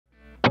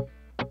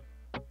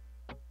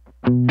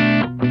Hello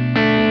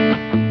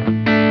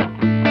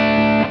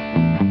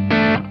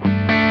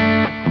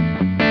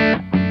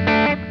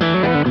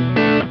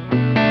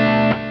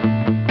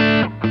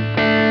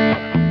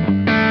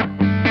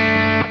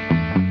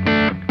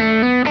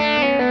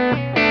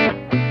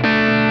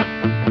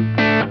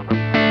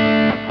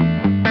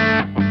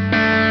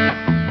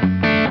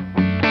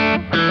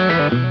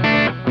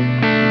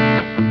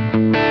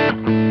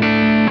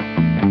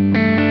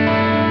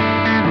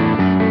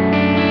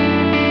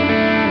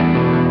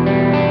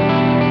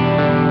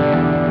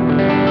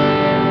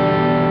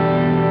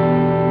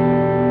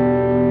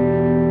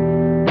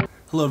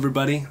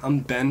everybody, I'm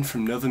Ben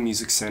from Nova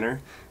Music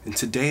Center, and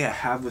today I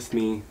have with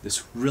me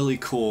this really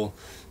cool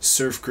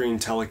surf green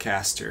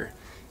Telecaster.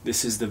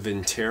 This is the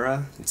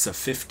Vintera. It's a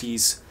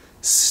 50s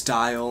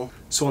style.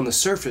 So on the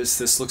surface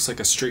this looks like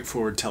a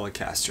straightforward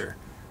Telecaster.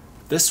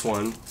 This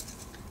one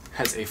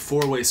has a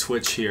 4-way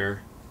switch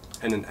here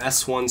and an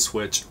S1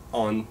 switch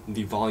on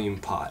the volume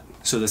pot.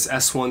 So this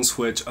S1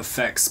 switch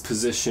affects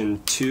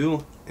position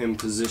 2 and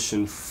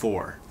position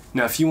 4.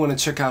 Now if you want to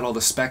check out all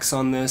the specs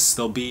on this,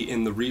 they'll be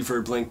in the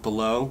Reverb link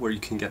below where you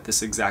can get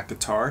this exact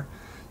guitar.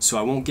 So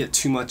I won't get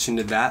too much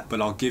into that,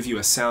 but I'll give you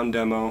a sound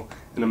demo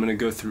and I'm going to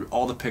go through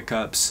all the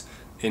pickups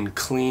in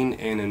clean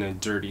and in a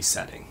dirty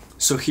setting.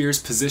 So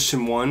here's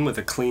position 1 with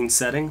a clean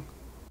setting.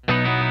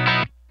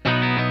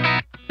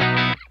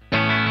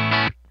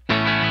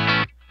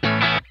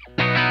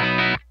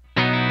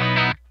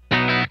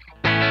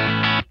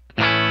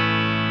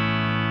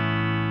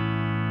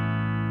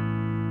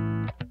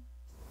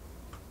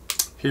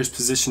 Here's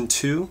position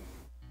 2.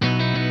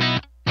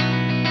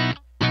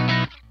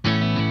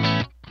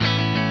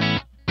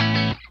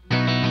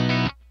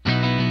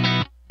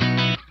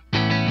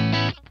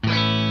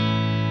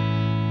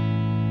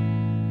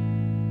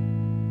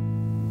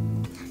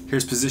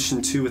 Here's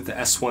position 2 with the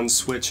S1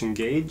 switch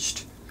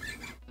engaged.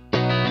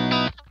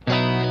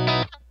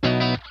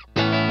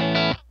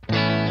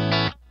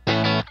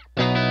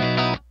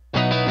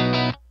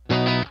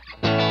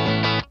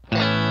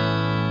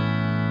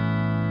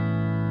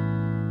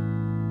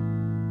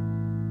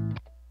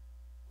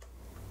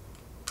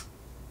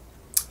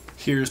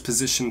 Here's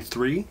position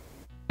 3.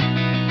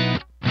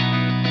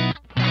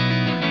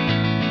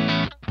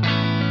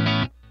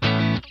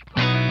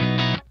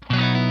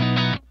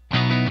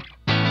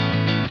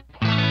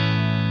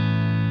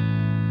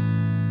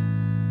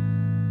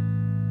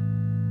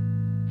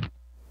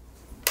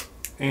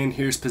 And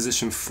here's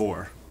position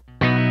 4.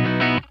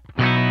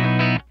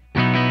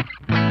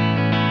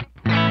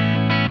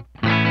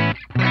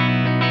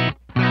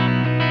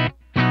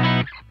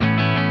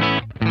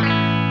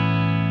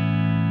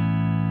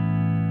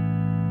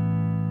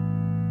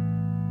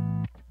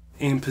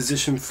 And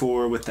position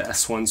 4 with the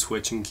S1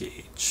 switch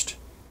engaged.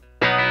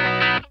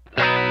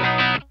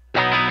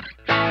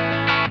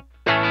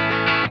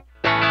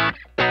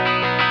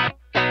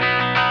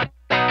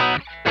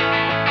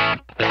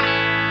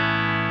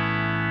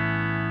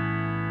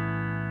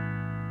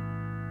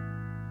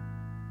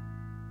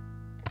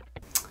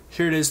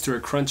 Here it is through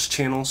a crunch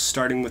channel,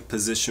 starting with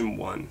position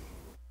 1.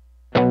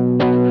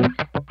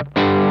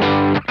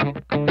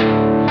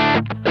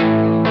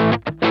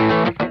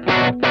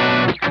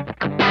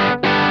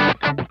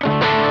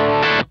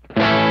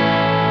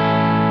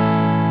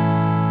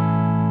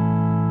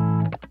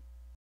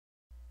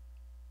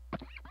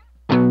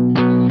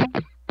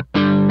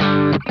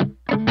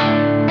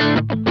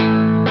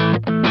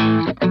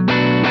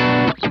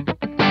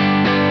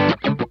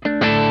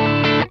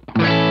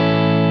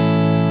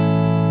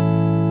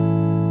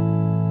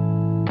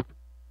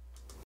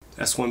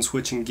 S1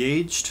 switch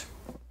engaged.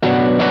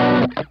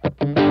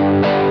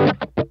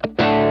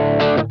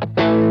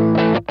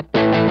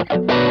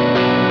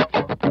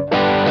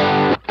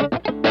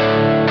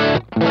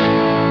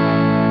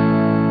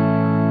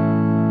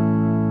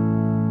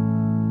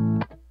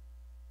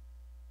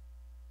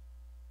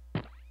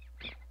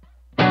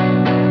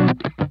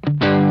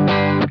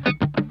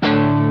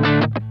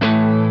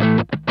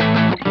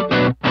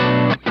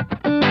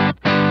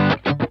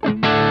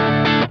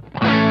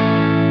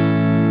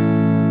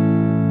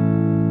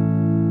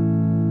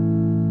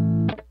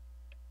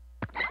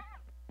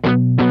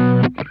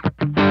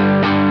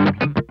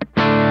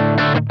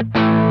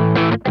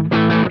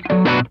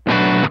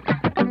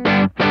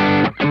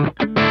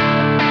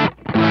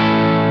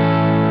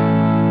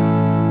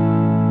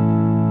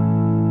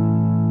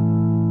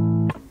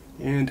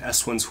 And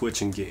S1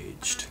 switch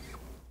engaged.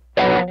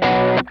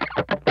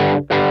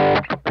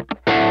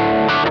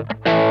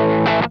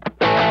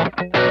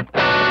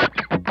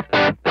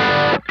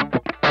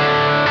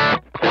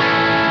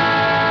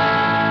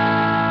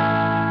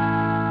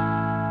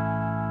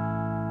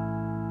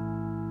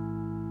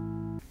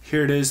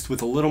 Here it is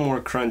with a little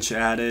more crunch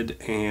added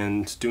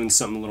and doing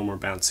something a little more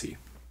bouncy.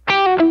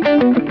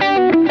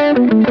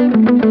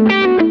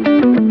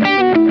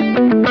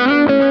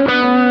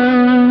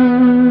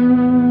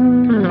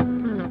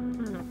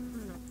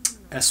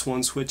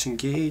 S1 switch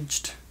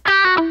engaged.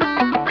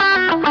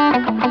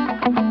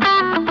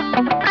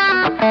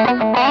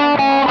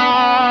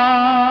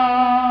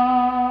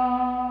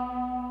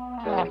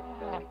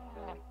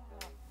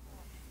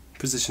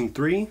 Position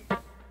 3.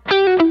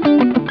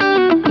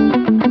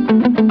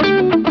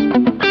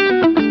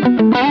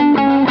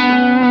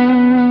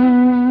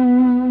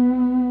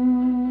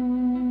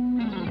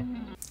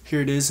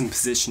 Here it is in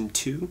position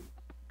 2.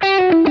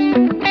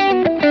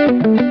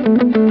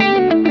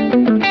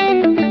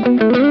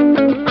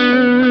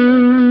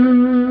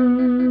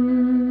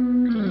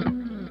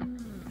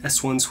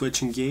 S1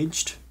 switch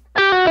engaged.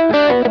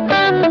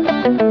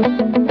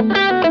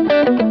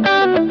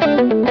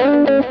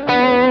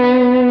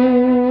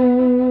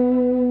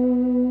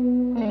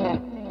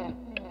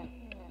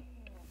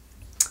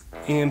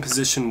 And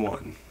position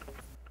 1.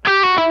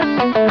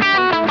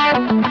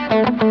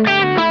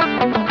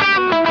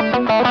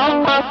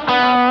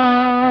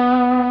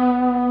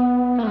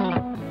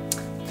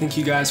 Thank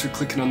you guys for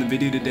clicking on the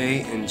video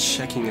today and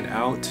checking it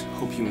out.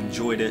 Hope you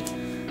enjoyed it.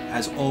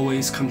 As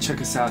always, come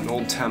check us out in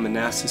Old Town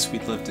Manassas.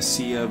 We'd love to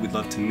see you, we'd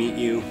love to meet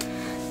you,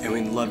 and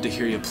we'd love to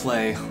hear you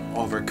play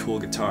all of our cool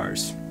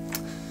guitars.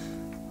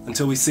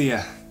 Until we see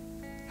ya,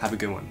 have a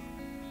good one.